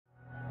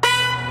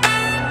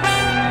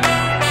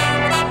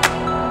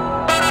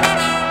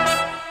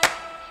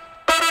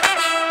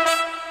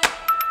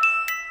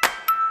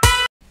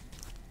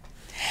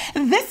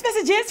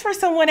for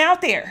someone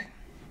out there.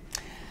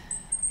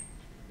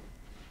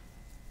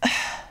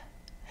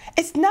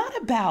 It's not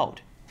about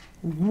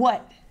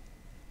what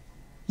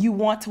you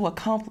want to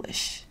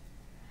accomplish.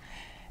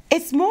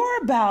 It's more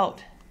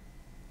about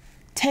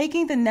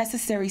taking the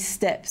necessary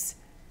steps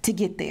to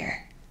get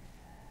there.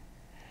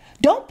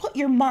 Don't put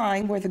your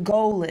mind where the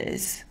goal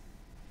is.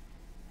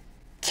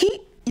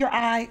 Keep your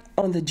eye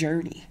on the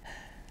journey.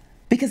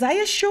 Because I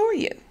assure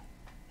you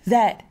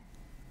that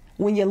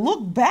when you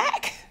look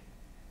back,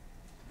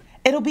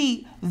 it'll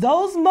be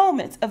those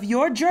moments of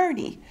your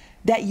journey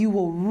that you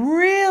will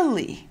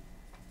really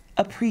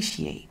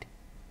appreciate.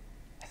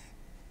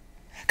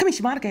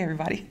 Kamisha Monica,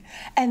 everybody.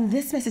 And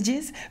this message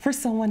is for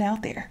someone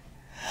out there.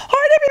 All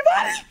right,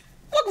 everybody.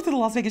 Welcome to the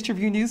Las Vegas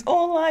Tribune News,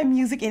 online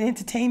music and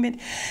entertainment.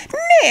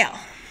 Now,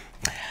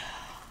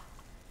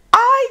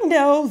 I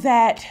know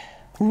that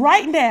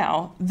right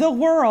now the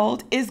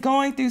world is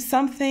going through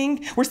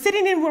something. We're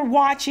sitting and we're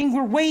watching,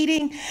 we're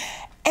waiting,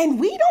 and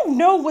we don't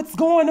know what's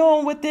going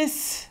on with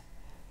this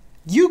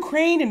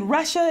Ukraine and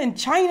Russia and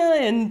China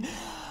and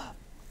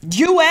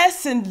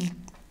US. And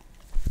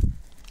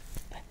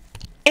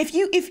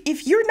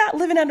if you're not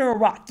living under a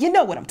rock, you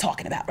know what I'm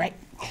talking about, right?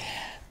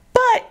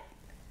 But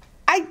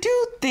I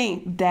do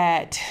think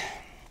that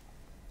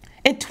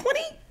in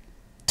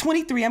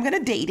 2023, I'm going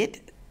to date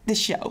it, this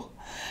show,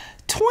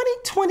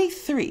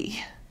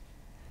 2023,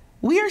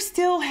 we are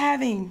still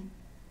having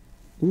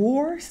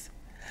wars.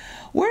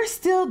 We're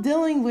still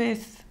dealing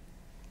with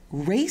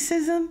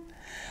racism.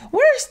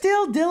 We're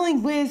still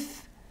dealing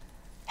with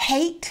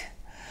hate.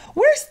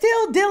 We're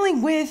still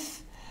dealing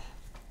with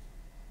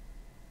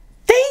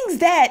things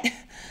that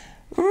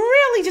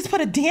really just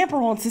put a damper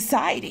on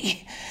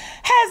society.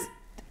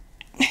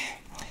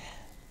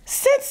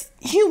 Since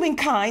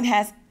humankind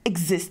has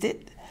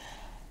existed,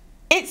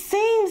 it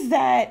seems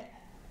that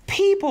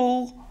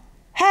people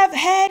have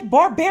had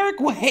barbaric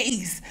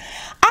ways.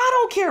 I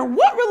don't care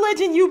what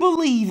religion you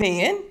believe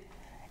in,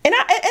 and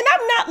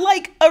I'm not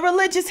like a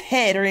religious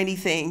head or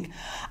anything.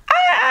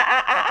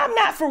 I'm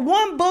not for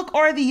one book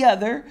or the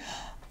other.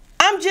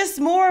 I'm just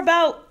more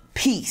about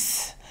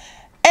peace.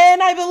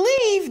 And I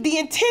believe the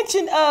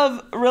intention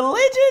of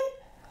religion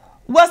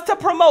was to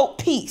promote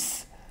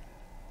peace.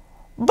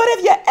 But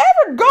if you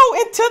ever go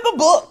into the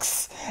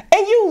books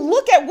and you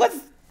look at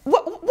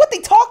what they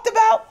talked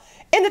about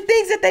and the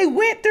things that they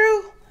went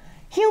through,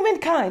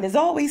 humankind has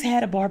always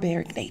had a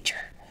barbaric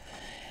nature.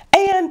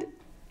 And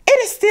it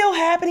is still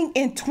happening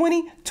in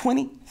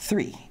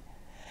 2023.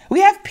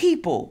 We have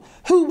people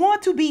who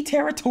want to be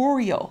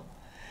territorial.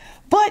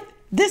 But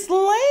this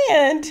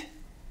land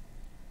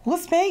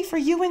was made for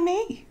you and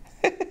me.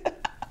 This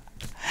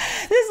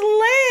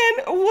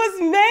land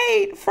was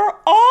made for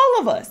all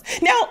of us.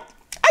 Now,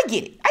 I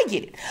get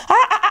it.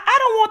 I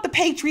don't want the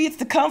patriots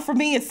to come for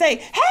me and say,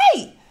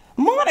 hey,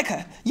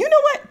 Monica, you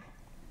know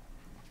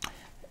what?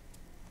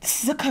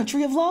 This is a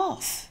country of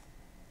laws.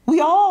 We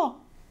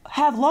all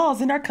have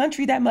laws in our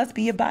country that must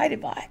be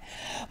abided by.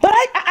 But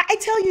I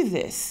tell you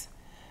this,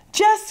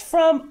 just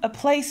from a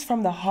place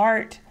from the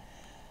heart,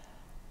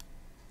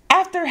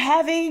 after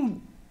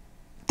having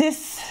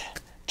this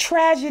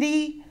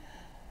tragedy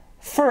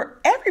for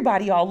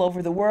everybody all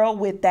over the world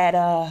with that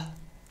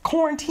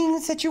quarantine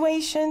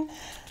situation,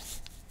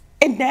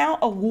 and now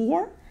a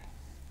war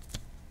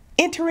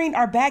entering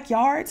our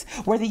backyards,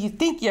 whether you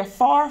think you're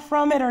far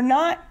from it or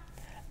not,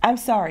 I'm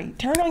sorry,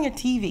 turn on your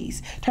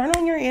TVs, turn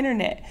on your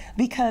internet,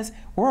 because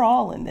we're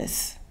all in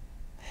this.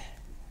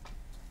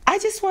 I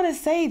just want to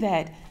say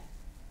that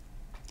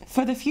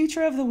for the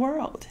future of the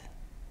world,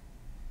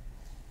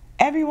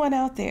 everyone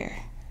out there,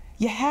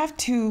 you have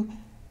to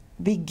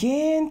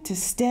begin to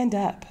stand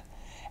up.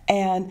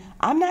 And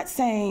I'm not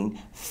saying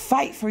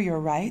fight for your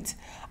rights.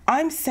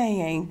 I'm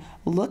saying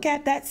look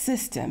at that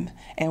system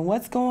and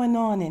what's going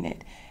on in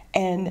it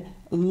and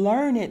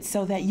learn it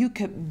so that you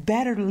could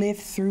better live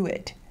through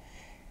it.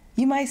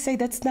 You might say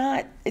it's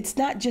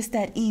not just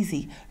that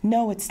easy.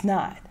 No, it's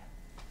not.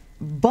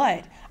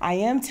 But I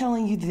am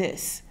telling you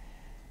this.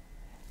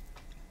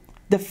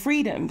 The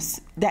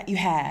freedoms that you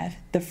have,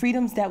 the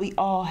freedoms that we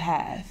all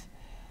have,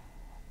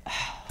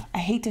 I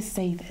hate to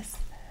say this,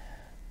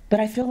 but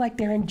I feel like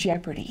they're in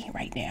jeopardy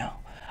right now.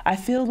 I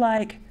feel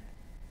like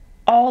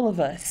all of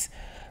us,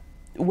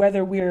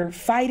 whether we're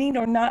fighting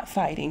or not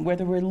fighting,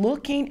 whether we're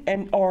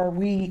looking or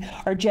we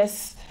are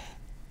just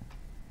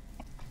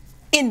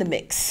in the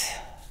mix,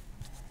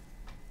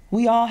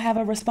 we all have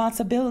a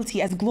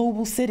responsibility as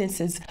global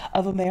citizens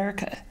of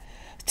America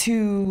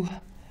to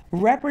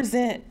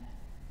represent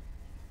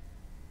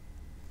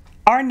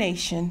our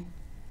nation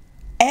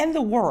and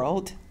the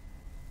world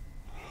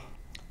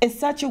in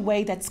such a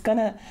way that's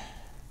gonna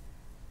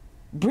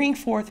bring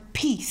forth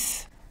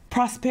peace,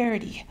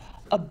 prosperity,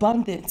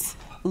 abundance,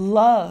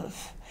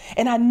 love.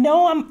 And I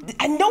know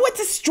it's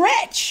a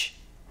stretch.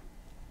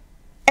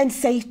 And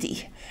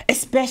safety,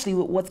 especially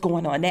with what's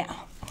going on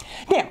now.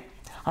 Now,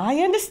 I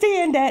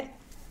understand that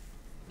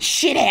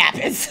shit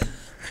happens.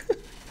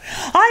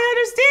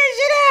 I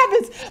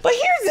understand shit happens. But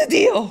here's the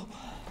deal.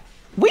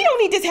 We don't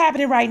need this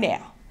happening right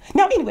now.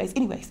 Now, anyways.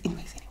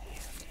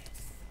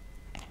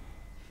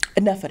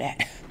 enough of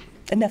that.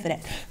 Enough of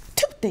that.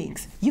 2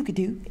 things you could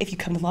do if you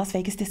come to Las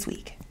Vegas this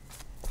week.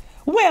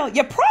 Well,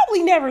 you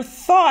probably never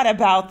thought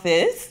about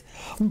this,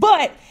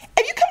 but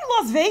if you come to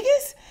Las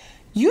Vegas,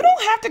 you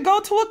don't have to go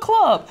to a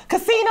club.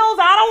 Casinos,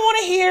 I don't want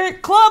to hear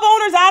it. Club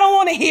owners, I don't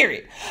want to hear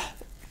it.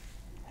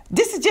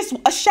 This is just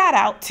a shout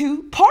out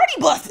to party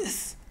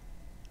buses.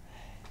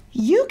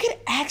 You can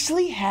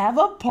actually have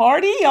a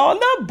party on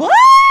the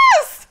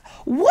bus.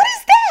 What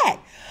is that?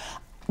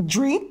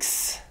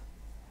 Drinks,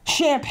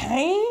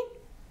 champagne,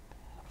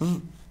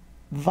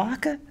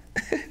 vodka,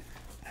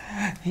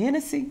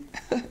 Hennessy,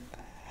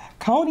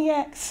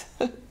 cognacs.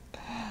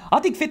 I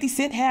think 50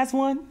 Cent has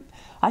one.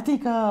 I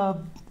think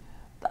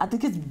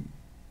it's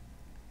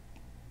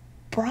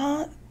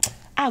Bron.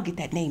 I'll get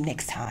that name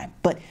next time.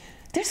 But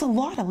there's a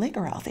lot of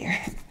liquor out there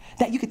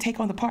that you could take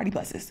on the party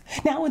buses.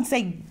 Now, I wouldn't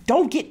say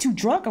don't get too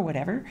drunk or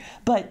whatever,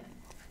 but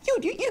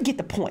you get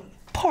the point.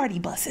 Party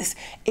buses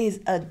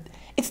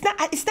it's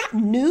not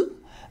new,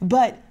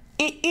 but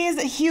it is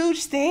a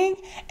huge thing,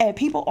 and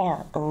people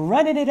are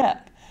running it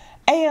up.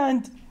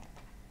 And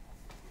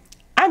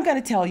I'm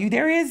gonna tell you,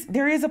 there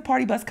is a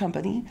party bus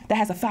company that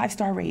has a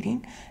 5-star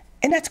rating,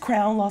 and that's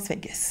Crown Las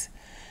Vegas.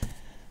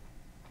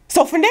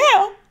 So for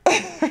now,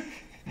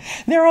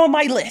 they're on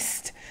my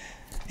list.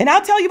 And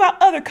I'll tell you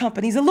about other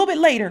companies a little bit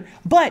later,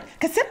 but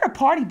consider a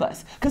party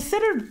bus.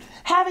 Consider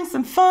having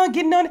some fun,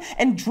 getting on it,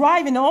 and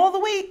driving all the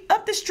way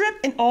up the Strip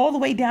and all the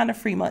way down to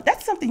Fremont.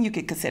 That's something you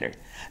could consider.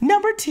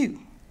 Number two.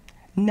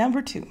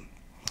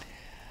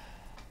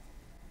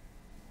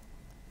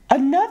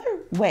 Another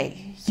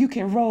way you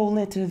can roll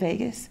into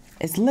Vegas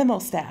is limo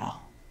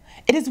style.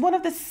 It is one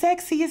of the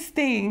sexiest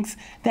things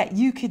that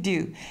you could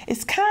do.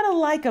 It's kind of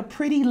like a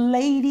pretty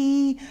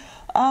lady,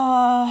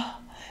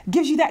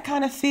 gives you that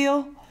kind of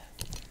feel.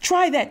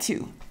 Try that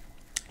too.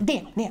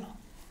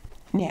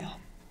 Now,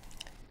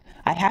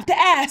 I have to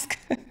ask,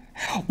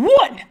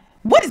 1,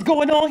 what is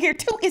going on here?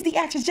 2, is the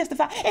actions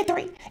justified? And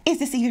 3, is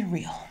this even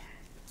real?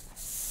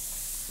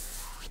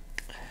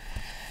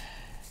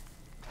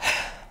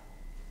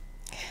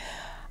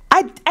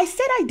 I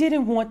said I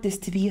didn't want this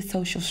to be a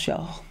social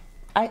show.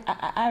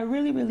 I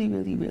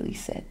really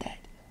said that.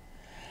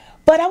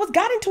 But I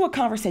got into a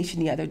conversation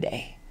the other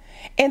day,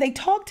 and they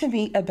talked to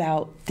me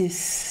about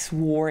this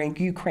war in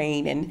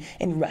Ukraine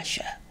and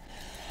Russia.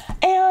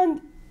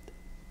 And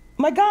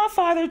my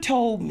godfather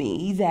told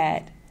me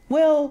that,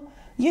 well,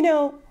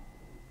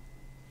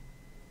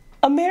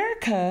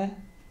 America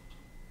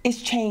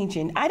is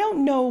changing. I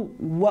don't know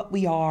what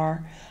we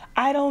are.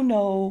 I don't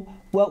know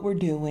what we're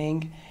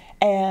doing.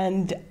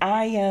 And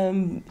I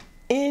am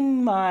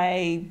in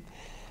my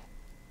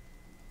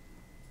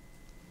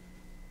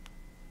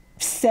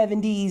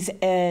 70s,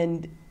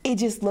 and it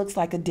just looks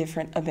like a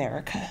different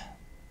America.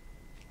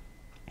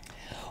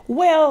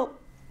 Well,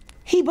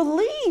 he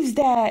believes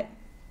that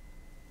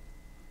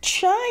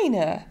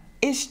China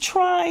is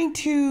trying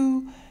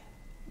to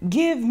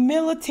give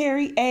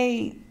military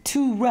aid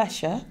to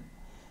Russia.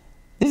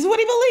 This is what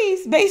he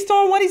believes based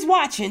on what he's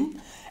watching.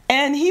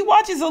 And he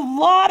watches a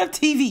lot of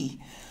TV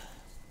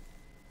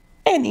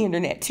and the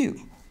internet too.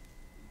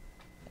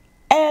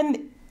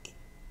 And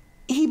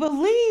he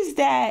believes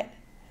that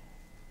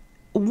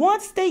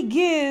once they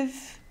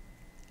give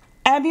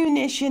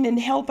ammunition and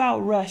help out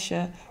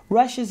Russia,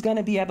 Russia's going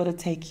to be able to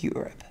take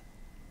Europe.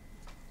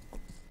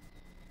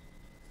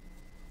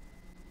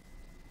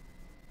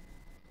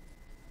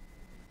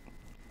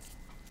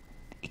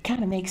 It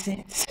kind of makes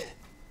sense.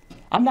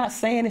 I'm not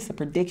saying it's a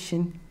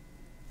prediction,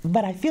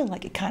 but I feel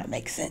like it kind of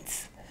makes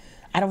sense.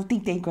 I don't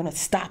think they're going to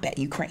stop at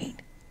Ukraine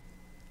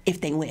if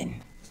they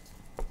win.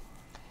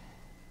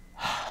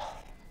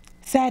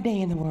 Sad day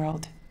in the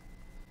world.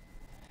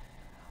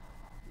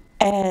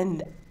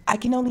 And I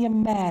can only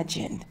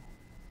imagine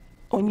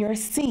when you're a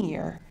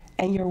senior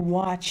and you're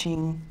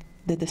watching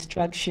the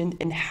destruction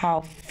and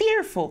how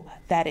fearful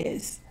that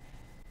is.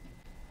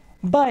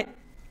 But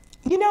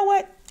you know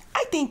what?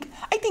 I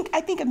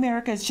think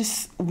America is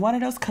just one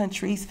of those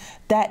countries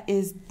that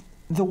is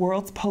the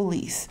world's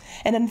police.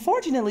 And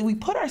unfortunately, we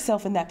put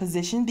ourselves in that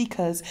position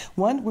because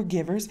 1, we're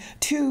givers.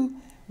 2,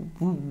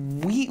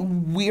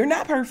 we're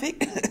not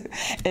perfect.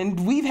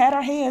 And we've had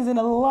our hands in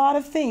a lot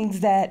of things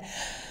that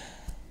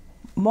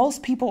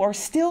most people are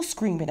still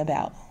screaming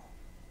about.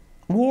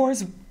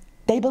 Wars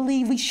they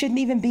believe we shouldn't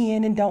even be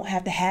in and don't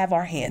have to have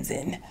our hands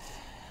in.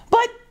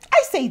 But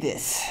I say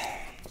this.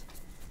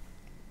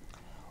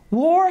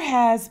 War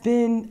has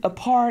been a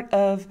part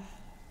of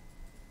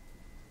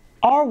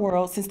our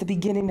world since the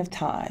beginning of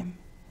time.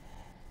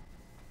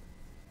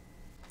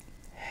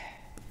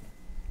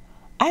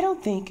 I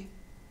don't think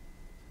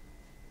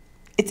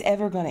it's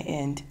ever going to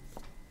end,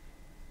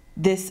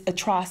 this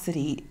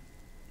atrocity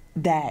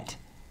that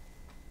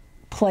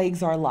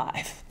plagues our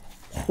life,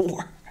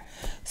 war.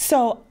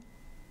 So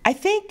I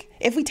think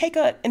if we take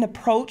an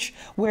approach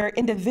where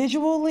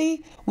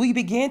individually we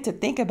begin to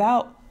think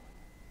about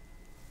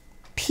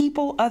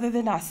people other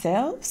than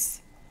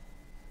ourselves,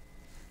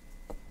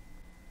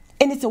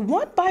 and it's a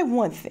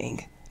one-by-one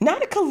thing,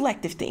 not a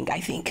collective thing,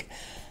 I think.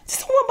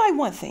 It's a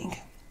one-by-one thing.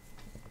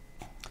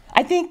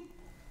 I think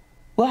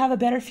we'll have a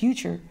better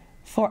future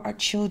for our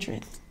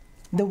children.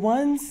 The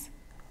ones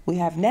we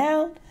have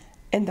now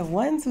and the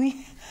ones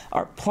we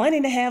are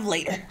planning to have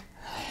later.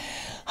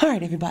 All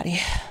right, everybody.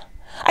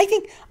 I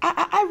think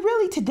I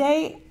really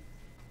today,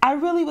 I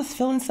really was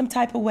feeling some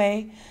type of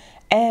way,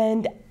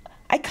 and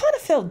I kind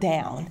of felt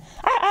down.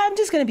 I'm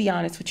just going to be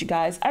honest with you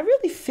guys. I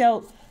really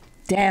felt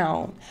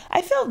down.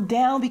 I felt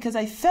down because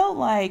I just feel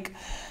like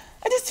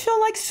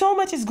so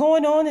much is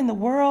going on in the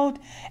world,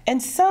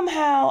 and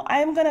somehow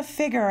I'm going to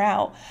figure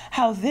out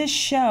how this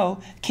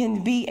show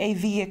can be a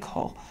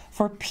vehicle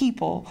for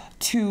people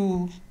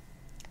to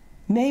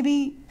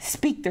maybe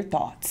speak their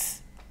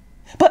thoughts.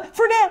 But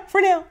for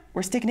now,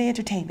 we're sticking to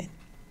entertainment.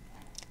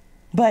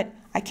 But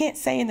I can't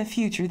say in the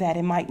future that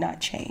it might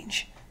not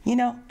change,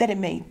 that it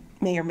may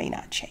or may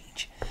not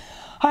change.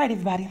 All right,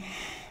 everybody.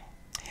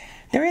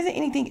 There isn't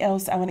anything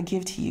else I want to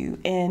give to you,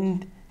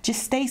 and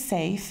just stay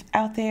safe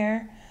out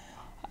there.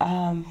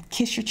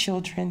 Kiss your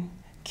children,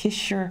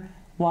 kiss your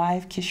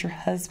wife, kiss your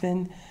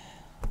husband,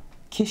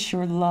 kiss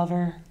your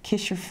lover,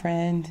 kiss your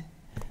friend.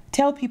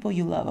 Tell people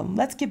you love them.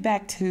 Let's get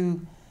back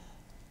to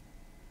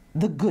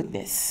the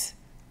goodness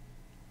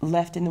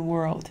left in the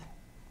world.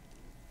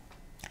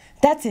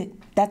 That's it.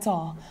 That's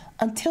all.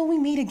 Until we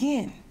meet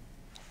again.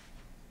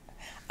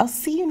 I'll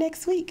see you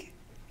next week.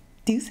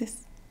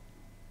 Deuces.